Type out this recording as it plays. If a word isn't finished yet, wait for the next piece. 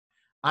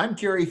I'm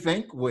Kerry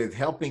Fink with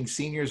Helping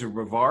Seniors of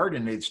Brevard,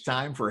 and it's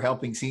time for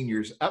Helping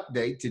Seniors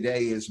Update.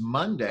 Today is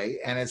Monday,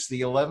 and it's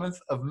the 11th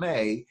of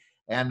May,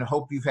 and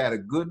hope you've had a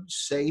good,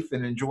 safe,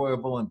 and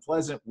enjoyable and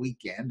pleasant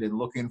weekend, and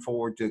looking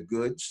forward to a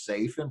good,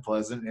 safe, and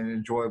pleasant and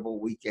enjoyable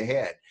week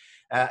ahead.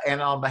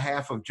 And on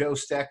behalf of Joe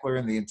Steckler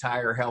and the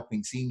entire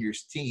Helping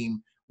Seniors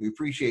team, we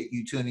appreciate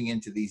you tuning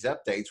into these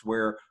updates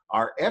where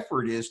our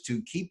effort is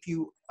to keep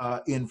you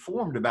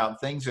informed about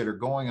things that are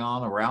going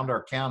on around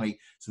our county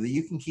so that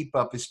you can keep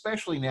up,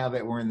 especially now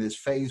that we're in this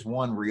phase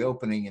one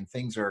reopening and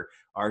things are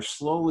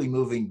slowly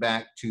moving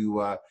back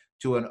to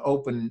an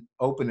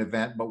open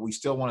event, but we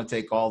still want to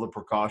take all the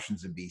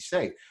precautions and be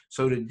safe.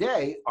 So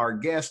today, our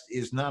guest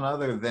is none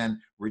other than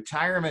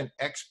retirement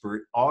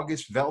expert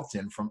August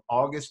Velten from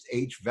August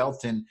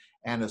Velten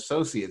and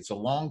Associates, a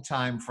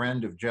longtime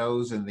friend of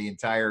Joe's and the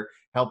entire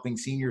Helping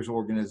Seniors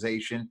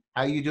organization.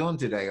 How you doing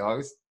today,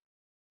 August?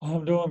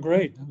 I'm doing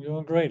great. I'm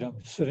doing great. I'm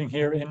sitting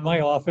here in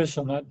my office.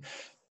 I'm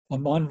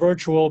on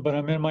virtual, but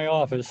I'm in my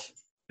office.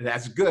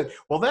 That's good.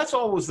 Well, that's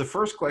always the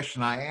first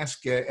question I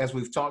ask as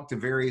we've talked to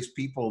various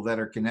people that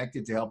are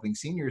connected to Helping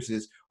Seniors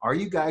is, are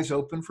you guys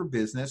open for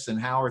business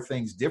and how are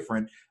things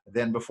different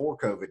than before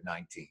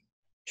COVID-19?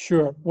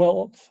 Sure.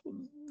 Well,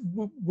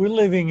 we're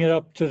leaving it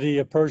up to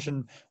the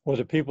person or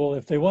the people.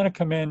 If they want to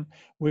come in,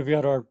 we've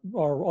got our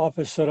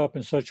office set up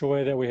in such a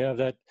way that we have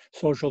that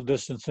social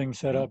distancing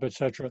set up, et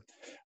cetera.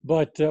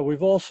 But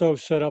we've also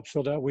set up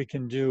so that we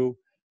can do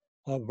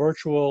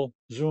virtual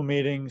Zoom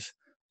meetings.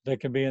 They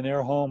can be in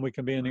their home, we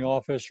can be in the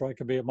office, or I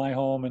could be at my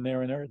home and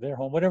they're in their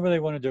home, whatever they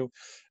want to do.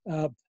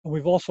 And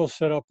we've also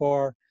set up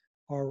our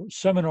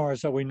seminars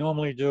that we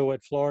normally do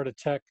at Florida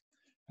Tech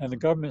and the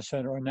Government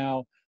Center are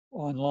now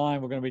online.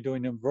 We're going to be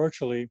doing them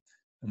virtually.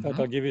 In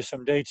fact, I'll give you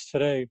some dates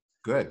today.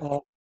 Good.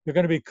 They're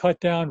going to be cut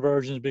down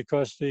versions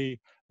because the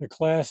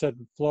class at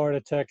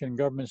Florida Tech and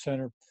Government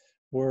Center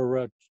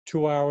were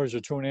 2 hours or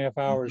 2.5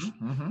 hours,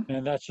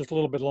 and that's just a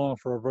little bit long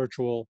for a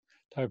virtual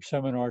type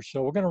seminar.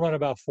 So we're going to run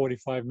about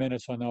 45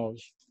 minutes on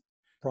those,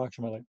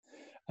 approximately.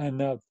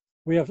 And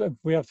we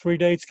have 3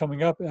 dates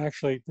coming up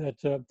actually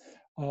that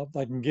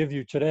I can give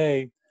you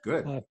today.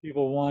 Good. If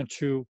people want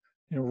to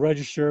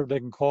register, they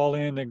can call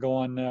in. They go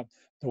on the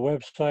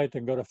website. They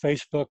can go to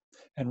Facebook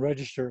and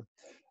register.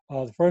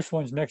 The first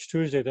one's next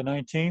Tuesday, the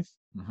 19th,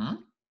 and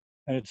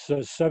it's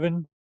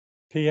 7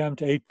 p.m.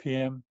 to 8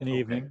 p.m. in the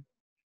evening.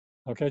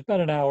 Okay, it's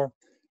about an hour.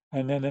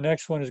 And then the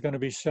next one is going to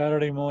be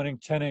Saturday morning,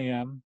 10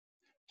 a.m.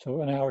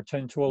 So an hour,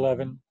 10 to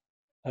 11.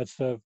 That's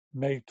the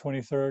May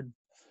 23rd.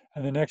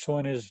 And the next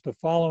one is the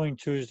following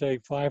Tuesday,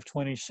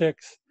 5/26,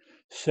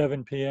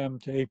 7 p.m.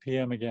 to 8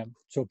 p.m. again.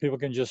 So people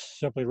can just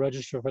simply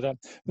register for that.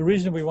 The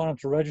reason we want them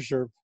to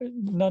register,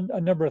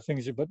 a number of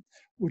things, but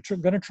we're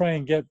going to try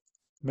and get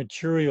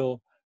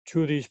material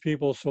to these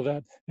people so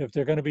that if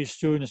they're going to be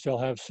students, they'll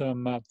have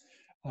some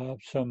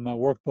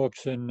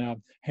workbooks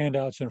and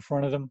handouts in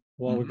front of them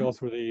while we go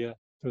through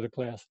the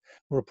class.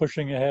 We're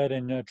pushing ahead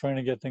and trying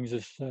to get things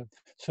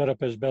set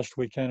up as best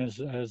we can,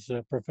 as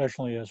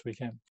professionally as we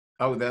can.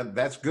 Oh,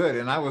 that's good.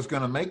 And I was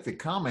going to make the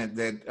comment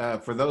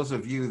that for those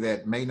of you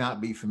that may not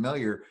be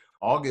familiar,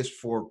 August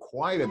for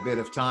quite a bit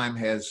of time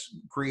has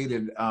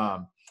created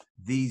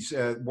these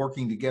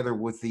working together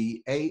with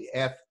the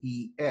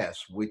AFES,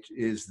 which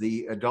is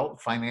the Adult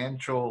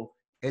Financial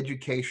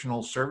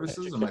Educational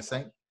Services. Am I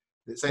saying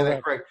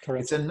that correct?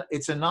 Correct.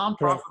 It's a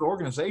nonprofit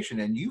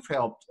organization, and you've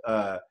helped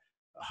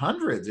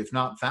hundreds, if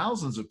not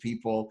thousands of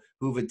people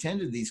who've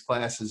attended these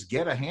classes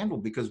get a handle,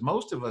 because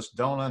most of us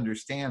don't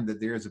understand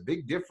that there's a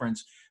big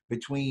difference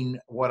between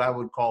what I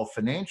would call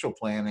financial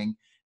planning,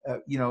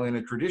 in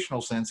a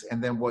traditional sense,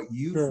 and then what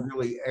you've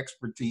really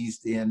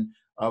expertised in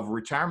of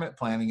retirement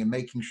planning and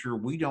making sure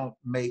we don't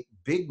make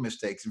big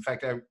mistakes. In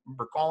fact, I'm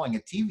recalling a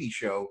TV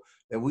show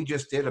that we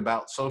just did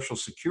about Social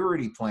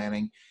Security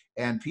planning,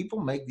 and people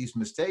make these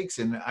mistakes.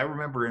 And I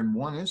remember in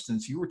one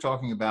instance, you were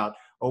talking about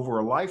over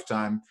a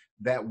lifetime,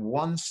 that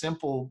one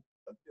simple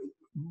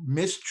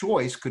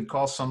mischoice could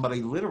cost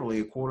somebody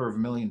literally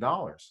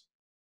 $250,000.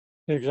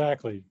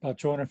 Exactly, about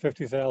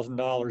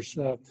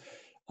 $250,000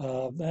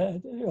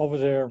 over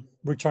their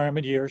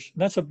retirement years.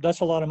 That's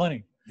a lot of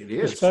money. It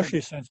is,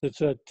 especially since it's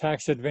a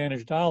tax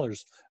advantage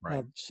dollars.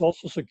 Right.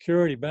 Social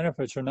Security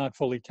benefits are not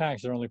fully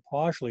taxed; they're only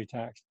partially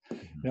taxed.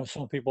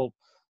 Some people,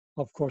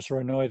 of course, are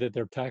annoyed that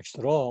they're taxed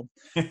at all,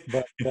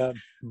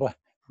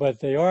 but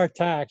they are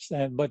taxed,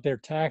 but they're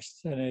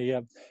taxed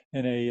in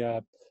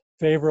a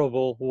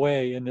favorable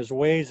way. And there's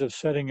ways of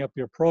setting up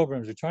your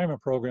programs,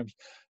 retirement programs,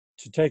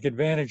 to take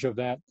advantage of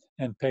that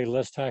and pay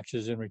less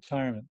taxes in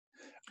retirement.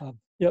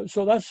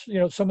 So that's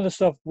some of the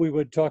stuff we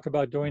would talk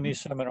about during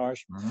these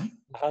seminars.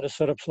 How to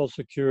set up Social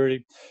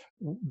Security,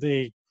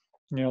 the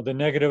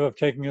negative of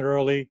taking it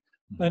early,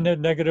 and the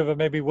negative of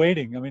maybe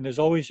waiting. I mean, there's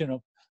always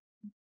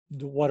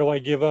what do I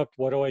give up?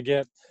 What do I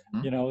get?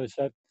 Is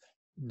that,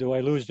 do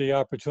I lose the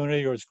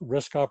opportunity, or is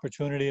risk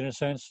opportunity in a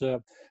sense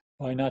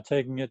by not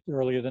taking it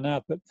earlier than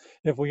that? But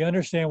if we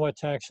understand what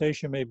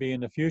taxation may be in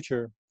the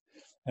future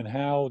and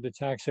how the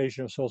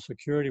taxation of Social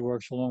Security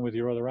works along with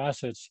your other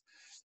assets,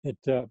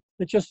 You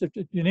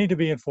need to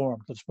be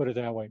informed. Let's put it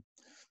that way.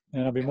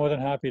 And I'll be more than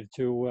happy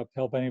to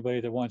help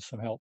anybody that wants some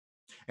help.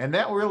 And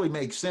that really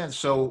makes sense.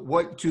 So,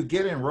 what to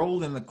get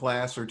enrolled in the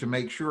class, or to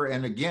make sure,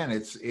 and again,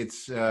 it's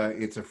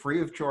a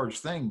free of charge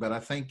thing, but I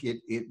think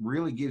it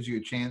really gives you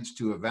a chance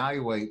to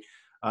evaluate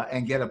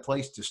and get a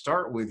place to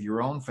start with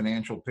your own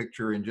financial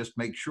picture, and just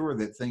make sure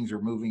that things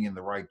are moving in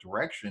the right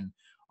direction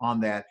on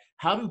that.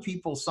 How do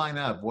people sign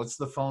up? What's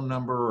the phone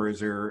number, or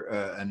is there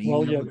an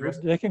Well, email yeah, address?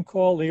 they can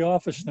call the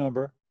office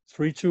number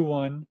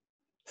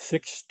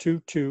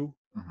 321-622-5418.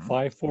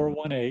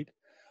 Hmm.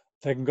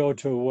 They can go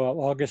to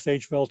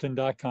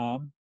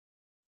augusthvelten.com,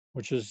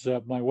 which is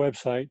my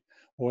website,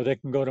 or they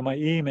can go to my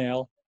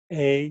email,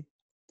 A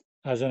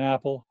as an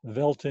apple,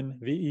 Velten,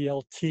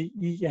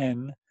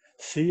 Velten,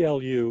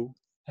 CLU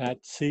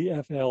at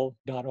cfl.r.com.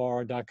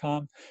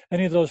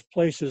 Any of those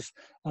places.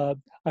 I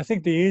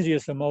think the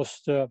easiest and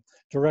most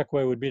direct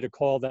way would be to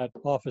call that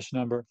office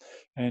number,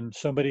 and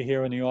somebody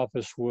here in the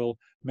office will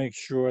make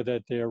sure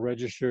that they're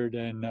registered.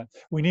 And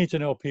we need to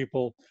know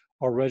people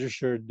are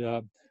registered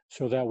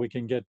so that we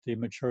can get the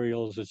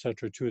materials, et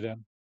cetera, to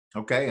them.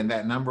 Okay, and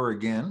that number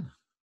again?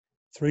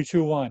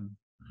 321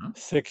 Mhm.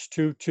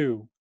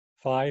 622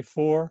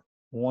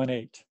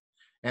 5418.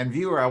 And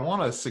viewer, I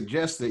want to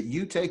suggest that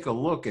you take a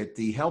look at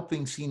the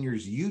Helping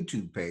Seniors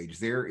YouTube page.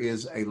 There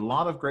is a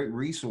lot of great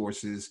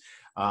resources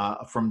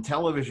from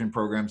television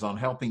programs on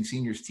Helping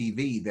Seniors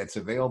TV that's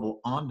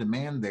available on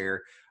demand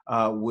there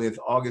with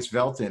August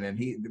Velten. And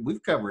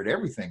we've covered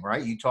everything,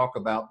 right? You talk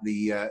about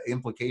the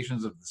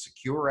implications of the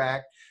Secure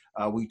Act.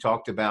 We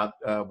talked about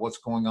what's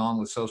going on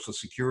with Social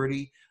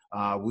Security.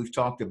 We've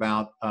talked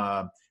about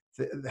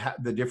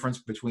the difference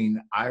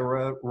between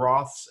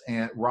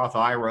Roth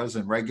IRAs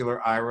and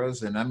regular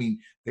IRAs. And I mean,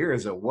 there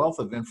is a wealth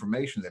of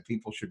information that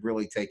people should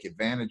really take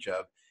advantage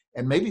of.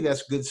 And maybe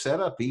that's good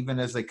setup even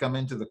as they come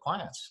into the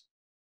class.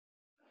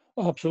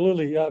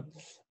 Absolutely.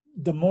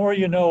 The more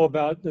you know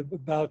about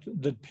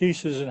the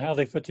pieces and how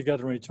they fit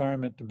together in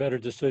retirement, the better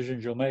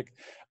decisions you'll make.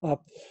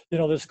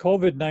 This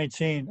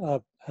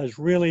COVID-19 has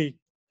really,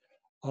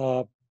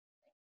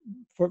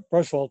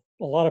 first of all,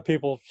 a lot of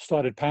people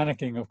started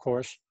panicking, of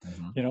course.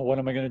 Mhm. What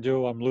am I going to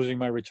do? I'm losing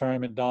my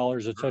retirement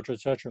dollars, et cetera,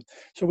 et cetera.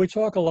 So we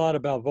talk a lot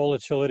about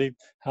volatility,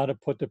 how to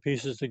put the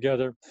pieces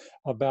together,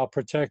 about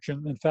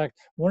protection. In fact,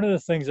 one of the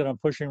things that I'm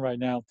pushing right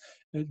now,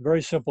 a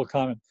very simple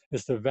comment,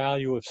 is the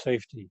value of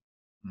safety.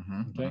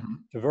 Mhm. Okay,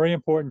 Mhm. it's a very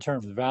important term,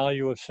 the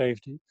value of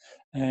safety.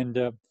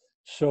 And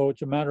so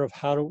it's a matter of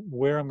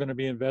where I'm going to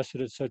be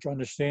invested, et cetera,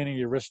 understanding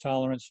your risk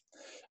tolerance,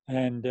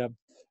 and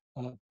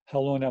how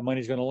long that money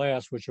is going to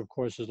last, which of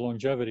course is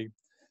longevity.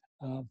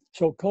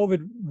 So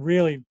COVID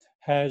really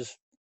has,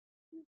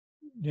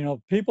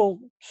 people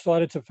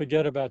started to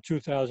forget about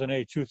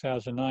 2008,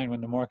 2009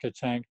 when the market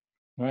tanked,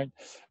 right?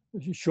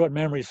 Short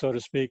memory, so to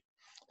speak.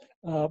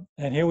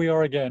 And here we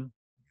are again.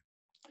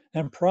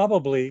 And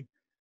probably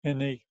in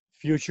the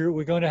future,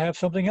 we're going to have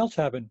something else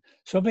happen,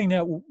 something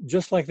that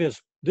just like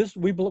this.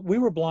 We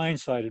were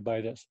blindsided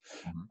by this.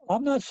 Mhm.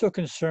 I'm not so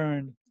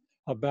concerned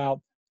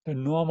about the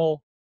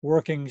normal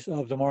workings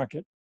of the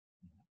market.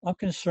 I'm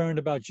concerned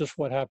about just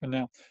what happened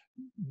now.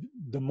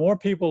 The more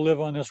people live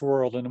on this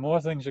world and the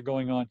more things are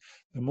going on,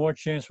 the more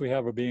chance we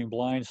have of being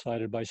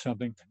blindsided by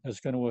something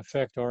that's going to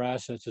affect our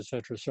assets, et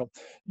cetera. So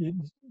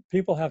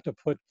people have to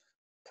put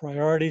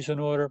priorities in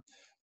order,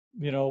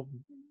 you know,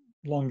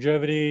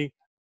 longevity.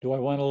 Do I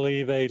want to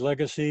leave a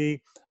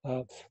legacy?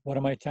 What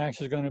are my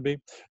taxes going to be?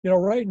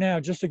 Right now,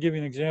 just to give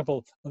you an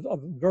example, a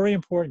very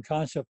important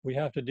concept we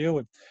have to deal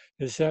with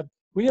is that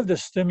we have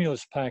this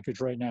stimulus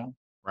package right now,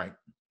 Right.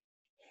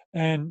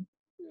 and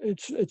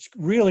it's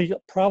really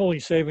probably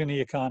saving the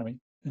economy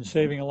and Mhm.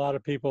 saving a lot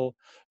of people,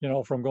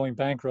 from going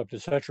bankrupt,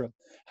 etc.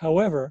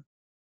 However,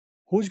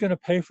 who's going to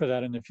pay for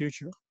that in the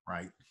future?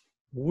 Right.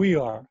 We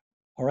are.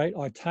 All right.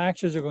 Our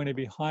taxes are going to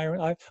be higher.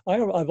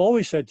 I've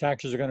always said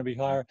taxes are going to be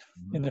higher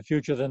in Mhm. the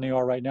future than they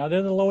are right now.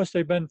 They're the lowest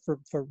they've been for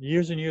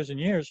years and years and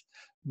years.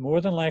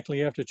 More than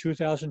likely after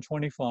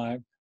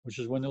 2025, which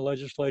is when the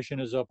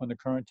legislation is up on the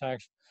current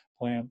tax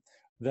plan,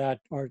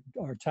 that our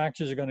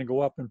taxes are going to go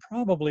up. And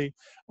probably,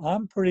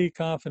 I'm pretty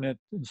confident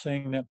in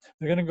saying that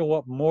they're going to go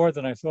up more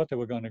than I thought they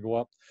were going to go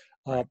up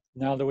Right.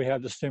 now that we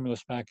have the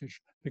stimulus package,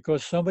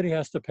 because somebody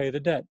has to pay the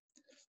debt,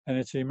 and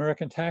it's the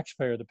American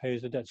taxpayer that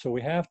pays the debt. So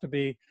we have to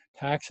be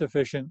tax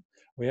efficient.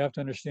 We have to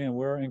understand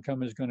where our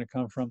income is going to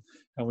come from.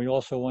 And we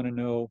also want to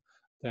know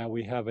that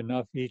we have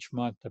enough each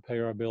month to pay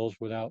our bills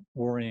without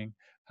worrying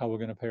how we're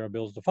going to pay our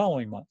bills the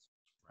following month.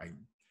 Right.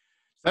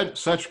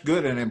 Such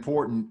good and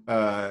important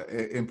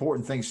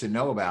things to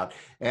know about.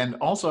 And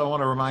also, I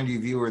want to remind you,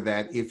 viewer,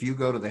 that if you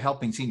go to the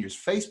Helping Seniors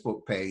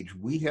Facebook page,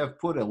 we have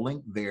put a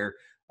link there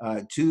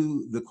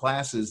to the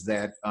classes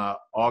that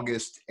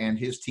August and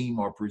his team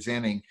are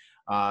presenting.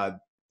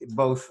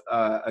 Both,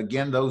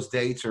 again, those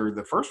dates are,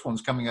 the first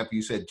one's coming up,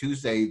 you said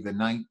Tuesday, the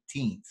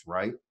 19th,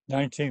 right?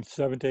 19th,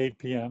 7 to 8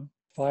 p.m.,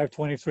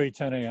 5:23,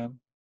 10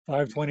 a.m.,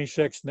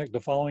 5:26, the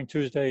following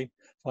Tuesday,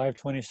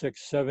 5:26,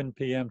 7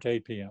 p.m. to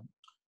 8 p.m.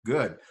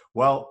 Good.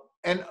 Well,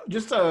 And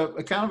just a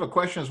kind of a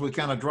question as we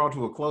kind of draw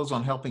to a close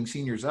on Helping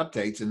Seniors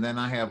updates. And then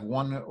I have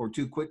one or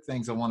two quick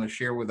things I want to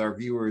share with our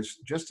viewers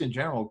just in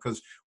general,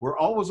 because we're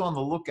always on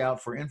the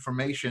lookout for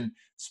information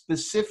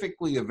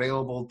specifically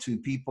available to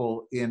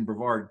people in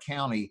Brevard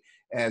County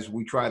as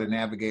we try to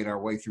navigate our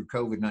way through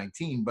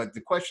COVID-19. But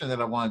the question that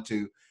I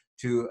wanted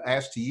to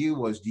ask to you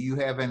was, do you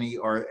have any,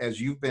 or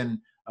as you've been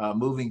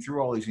moving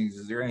through all these things,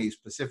 is there any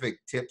specific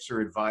tips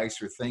or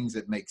advice or things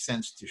that make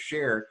sense to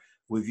share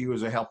with you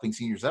as a Helping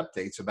Seniors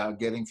updates about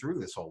getting through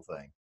this whole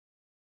thing?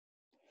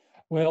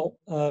 Well,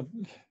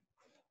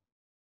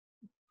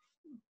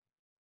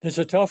 it's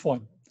a tough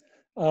one.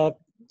 Uh,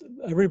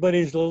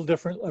 Everybody's a little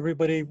different.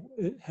 Everybody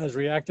has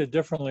reacted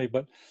differently.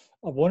 But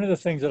one of the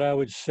things that I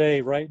would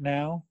say right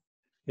now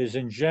is,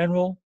 in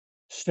general,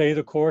 stay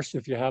the course.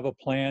 If you have a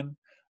plan,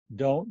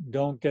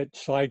 don't get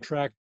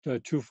sidetracked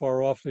too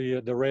far off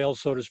the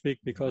rails, so to speak,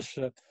 because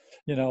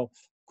you know,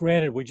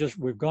 granted,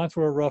 we've gone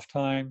through a rough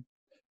time.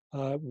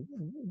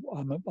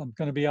 I'm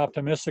going to be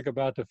optimistic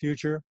about the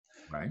future,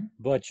 Right.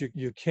 but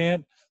you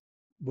can't.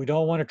 We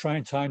don't want to try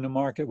and time the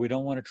market. We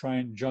don't want to try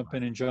and jump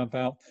in and jump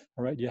out.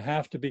 All right, you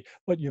have to be,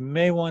 but you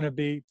may want to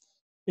be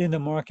in the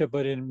market,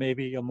 but in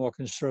maybe a more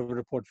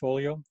conservative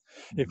portfolio.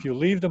 If you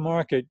leave the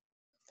market,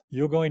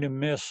 you're going to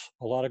miss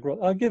a lot of growth.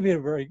 I'll give you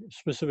a very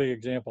specific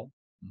example.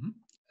 Mm-hmm.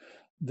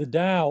 The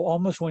Dow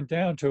almost went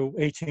down to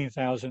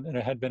 18,000 and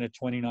it had been at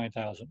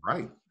 29,000.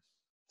 Right.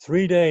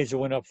 3 days it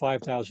went up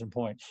 5,000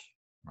 points.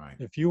 Right.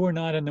 If you were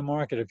not in the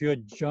market, if you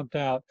had jumped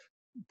out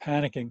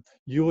panicking,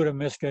 you would have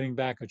missed getting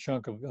back a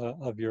chunk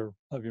of your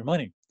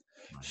money.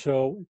 Right.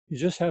 So you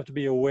just have to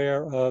be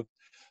aware of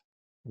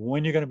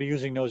when you're going to be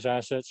using those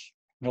assets.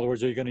 In other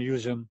words, are you going to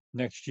use them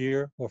next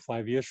year or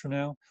 5 years from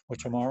now or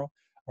tomorrow?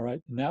 All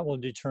right, and that will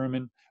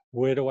determine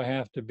where do I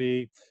have to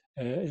be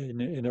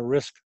in a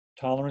risk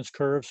tolerance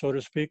curve, so to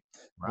speak.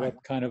 Right.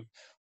 What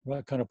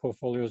kind of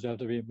portfolios have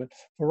to be. But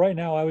for right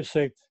now, I would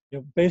say,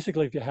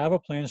 basically, if you have a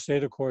plan, stay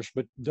the course,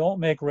 but don't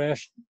make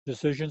rash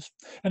decisions.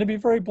 And to be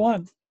very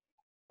blunt,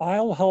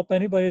 I'll help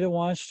anybody that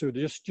wants to.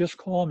 Just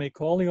call me.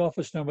 Call the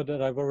office number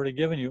that I've already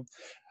given you.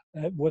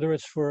 Whether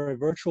it's for a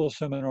virtual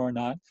seminar or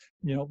not,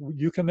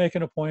 you can make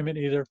an appointment.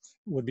 Either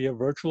would be a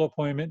virtual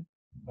appointment,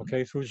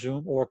 okay, through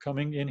Zoom, or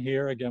coming in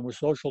here. Again, we're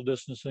social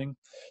distancing.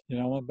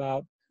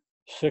 About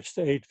 6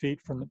 to 8 feet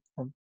from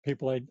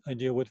people I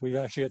deal with. We've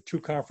actually got 2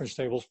 conference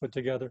tables put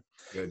together.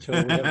 Good. So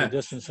we have the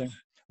distancing.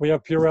 We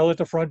have Purell at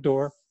the front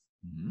door.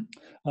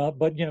 Mm-hmm.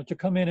 But to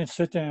come in and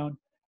sit down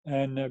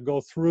and go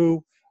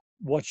through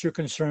what your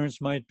concerns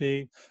might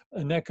be,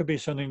 and that could be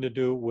something to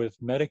do with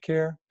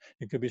Medicare.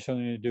 It could be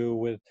something to do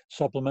with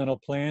supplemental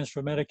plans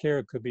for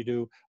Medicare. It could be to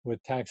do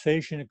with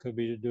taxation. It could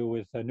be to do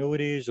with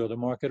annuities or the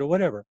market or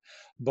whatever.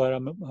 But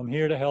I'm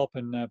here to help,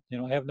 and I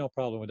have no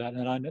problem with that.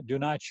 And I do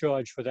not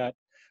charge for that,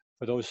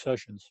 for those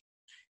sessions.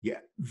 Yeah,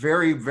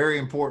 very, very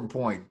important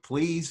point.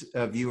 Please,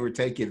 viewer,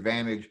 take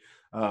advantage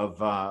of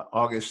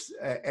August's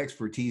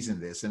expertise in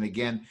this. And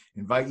again,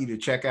 invite you to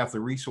check out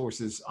the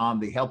resources on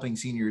the Helping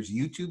Seniors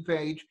YouTube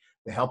page,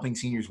 the Helping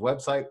Seniors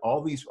website.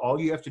 All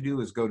you have to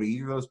do is go to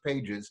either of those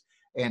pages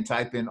and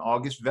type in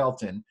August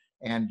Velten,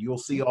 and you'll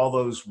see all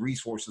those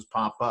resources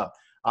pop up.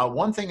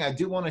 One thing I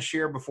do want to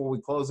share before we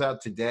close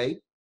out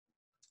today,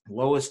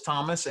 Lois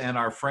Thomas and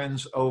our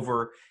friends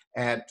over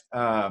at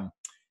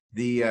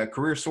the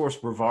Career Source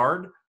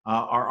Brevard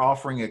are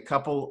offering a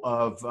couple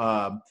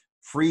of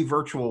free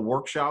virtual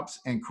workshops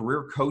and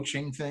career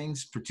coaching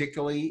things.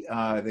 Particularly,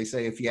 they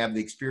say if you have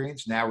the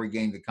experience, now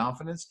regain the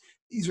confidence.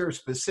 These are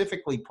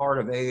specifically part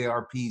of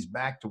AARP's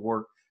Back to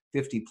Work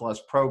 50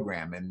 Plus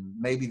program. And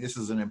maybe this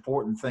is an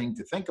important thing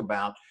to think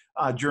about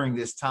during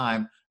this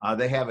time.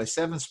 They have a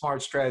 7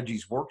 Smart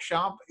Strategies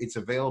workshop. It's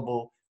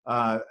available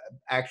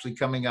actually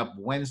coming up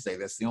Wednesday.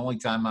 That's the only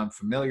time I'm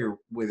familiar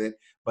with it,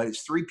 but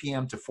it's 3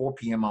 p.m. to 4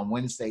 p.m. on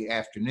Wednesday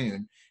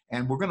afternoon.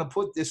 And we're going to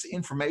put this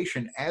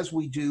information, as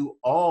we do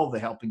all the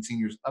Helping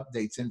Seniors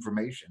Updates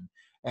information,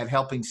 at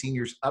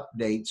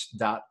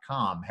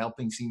helpingseniors.updates.com,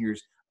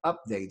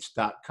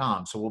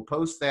 helpingseniors.updates.com. So we'll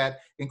post that,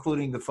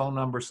 including the phone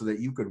number, so that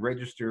you could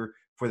register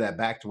for that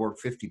Back to Work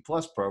 50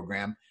 Plus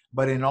program.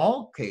 But in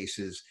all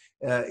cases,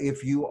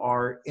 if you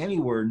are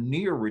anywhere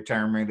near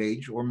retirement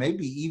age, or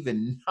maybe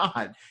even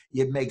not,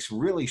 it makes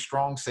really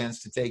strong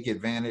sense to take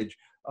advantage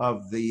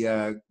of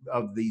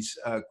these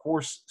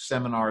course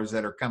seminars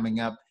that are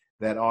coming up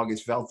that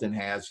August Velten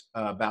has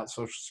about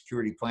Social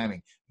Security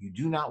planning. You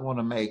do not want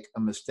to make a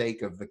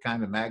mistake of the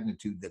kind of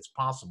magnitude that's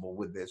possible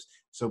with this.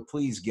 So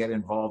please get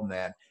involved in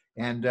that.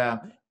 And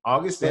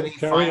August, any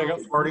final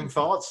parting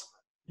thoughts?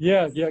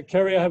 Yeah,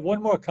 Kerry, I have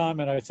one more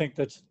comment I think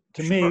that's,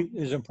 to me,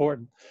 is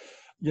important.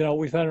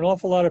 We've had an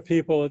awful lot of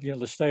people,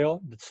 to stay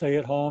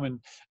at home and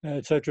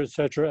et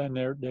cetera, and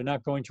they're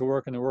not going to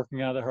work, and they're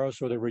working out of the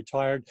house, or they're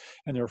retired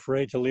and they're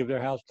afraid to leave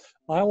their house.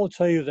 I will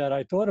tell you that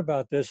I thought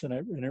about this, and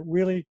it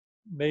really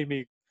made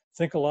me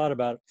think a lot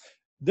about it.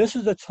 This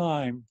is the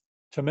time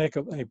to make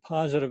a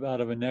positive out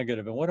of a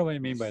negative. And what do I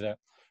mean by that?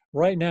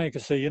 Right now, you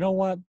can say, you know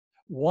what?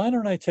 Why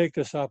don't I take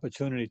this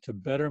opportunity to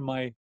better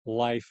my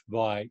life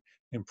by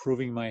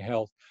improving my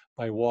health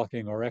by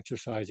walking or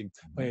exercising,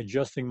 by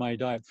adjusting my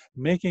diet,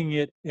 making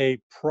it a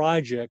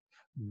project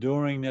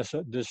during this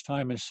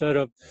time instead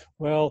of,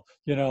 well,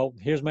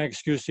 here's my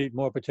excuse to eat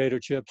more potato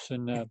chips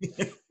and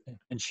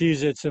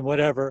Cheez-Its and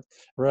whatever,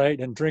 right?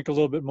 And drink a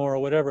little bit more or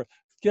whatever.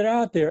 Get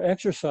out there,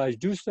 exercise,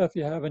 do stuff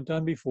you haven't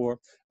done before.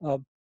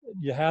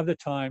 You have the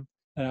time,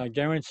 and I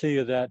guarantee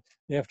you that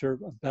after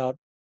about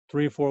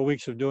 3 or 4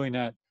 weeks of doing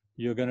that,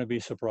 you're going to be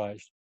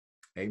surprised.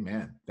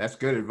 Amen. That's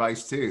good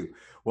advice too.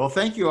 Well,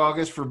 thank you,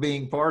 August, for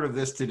being part of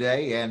this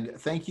today. And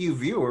thank you,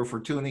 viewer,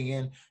 for tuning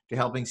in to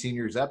Helping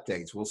Seniors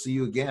Updates. We'll see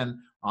you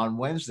again on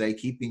Wednesday,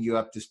 keeping you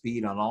up to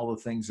speed on all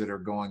the things that are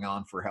going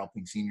on for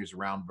helping seniors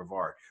around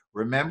Brevard.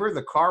 Remember,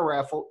 the car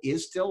raffle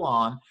is still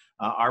on.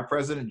 Our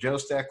president, Joe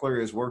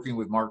Steckler, is working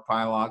with Mark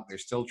Pylock. They're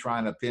still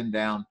trying to pin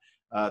down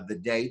the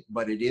date,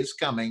 but it is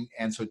coming.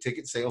 And so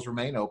ticket sales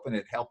remain open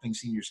at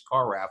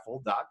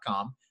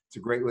helpingseniors.carraffle.com. It's a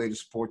great way to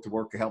support the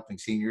work of helping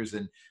seniors.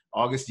 And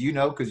August,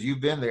 because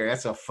you've been there,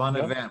 that's a fun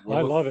event.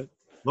 I love it.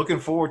 Looking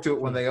forward to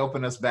it when they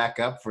open us back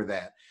up for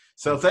that.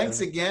 So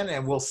thanks again,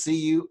 and we'll see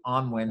you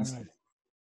on Wednesday.